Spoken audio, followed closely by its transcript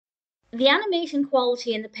The animation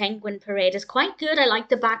quality in the Penguin Parade is quite good. I like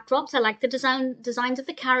the backdrops, I like the designs of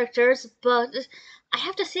the characters, but I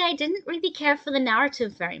have to say I didn't really care for the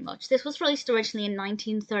narrative very much. This was released originally in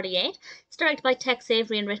 1938. It's directed by Tex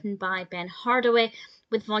Avery and written by Ben Hardaway,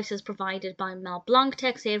 with voices provided by Mel Blanc,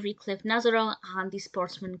 Tex Avery, Cliff Nazarro, and the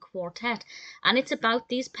Sportsmen Quartet. And it's about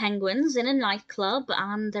these penguins in a nightclub,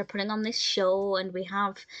 and they're putting on this show, and we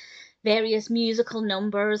have various musical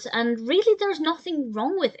numbers, and really there's nothing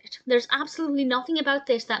wrong with it. There's absolutely nothing about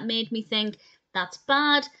this that made me think that's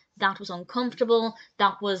bad, that was uncomfortable,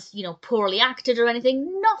 that was, poorly acted or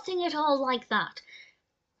anything. Nothing at all like that.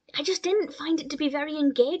 I just didn't find it to be very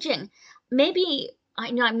engaging. Maybe I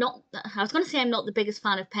know I'm not. I was going to say I'm not the biggest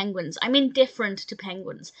fan of penguins. I'm indifferent to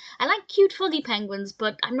penguins. I like cute, fuzzy penguins,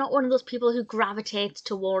 but I'm not one of those people who gravitates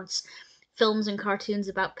towards films and cartoons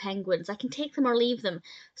about penguins. I can take them or leave them.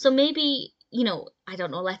 So maybe, I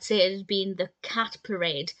don't know, let's say it had been the cat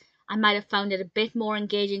parade. I might have found it a bit more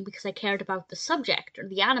engaging because I cared about the subject or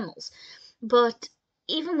the animals. But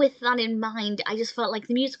even with that in mind, I just felt like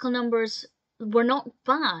the musical numbers were not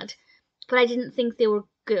bad, but I didn't think they were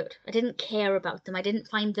good. I didn't care about them. I didn't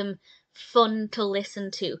find them fun to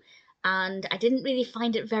listen to. And I didn't really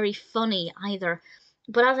find it very funny either.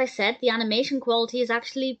 But as I said, the animation quality is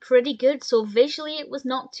actually pretty good, so visually it was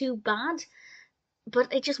not too bad,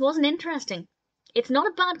 but it just wasn't interesting. It's not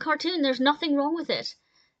a bad cartoon, there's nothing wrong with it,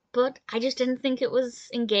 but I just didn't think it was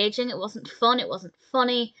engaging, it wasn't fun, it wasn't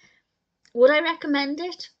funny. Would I recommend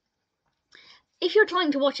it? If you're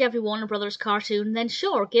trying to watch every Warner Brothers cartoon, then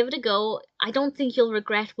sure, give it a go. I don't think you'll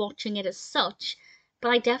regret watching it as such, but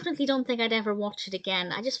I definitely don't think I'd ever watch it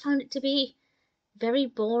again. I just found it to be very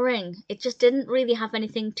boring. It just didn't really have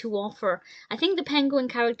anything to offer. I think the penguin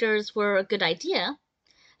characters were a good idea,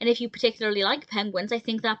 and if you particularly like penguins, I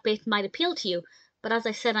think that bit might appeal to you. But as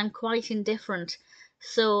I said, I'm quite indifferent,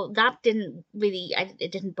 so that didn't really,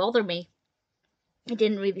 it didn't bother me. It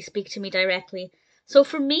didn't really speak to me directly. So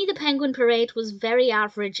for me, the Penguin Parade was very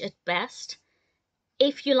average at best.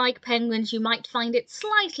 If you like penguins, you might find it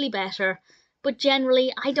slightly better, but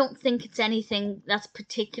generally, I don't think it's anything that's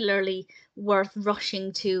particularly worth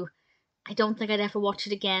rushing to. I don't think I'd ever watch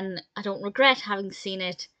it again. I don't regret having seen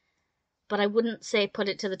it, but I wouldn't say put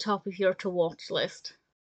it to the top of your to watch list.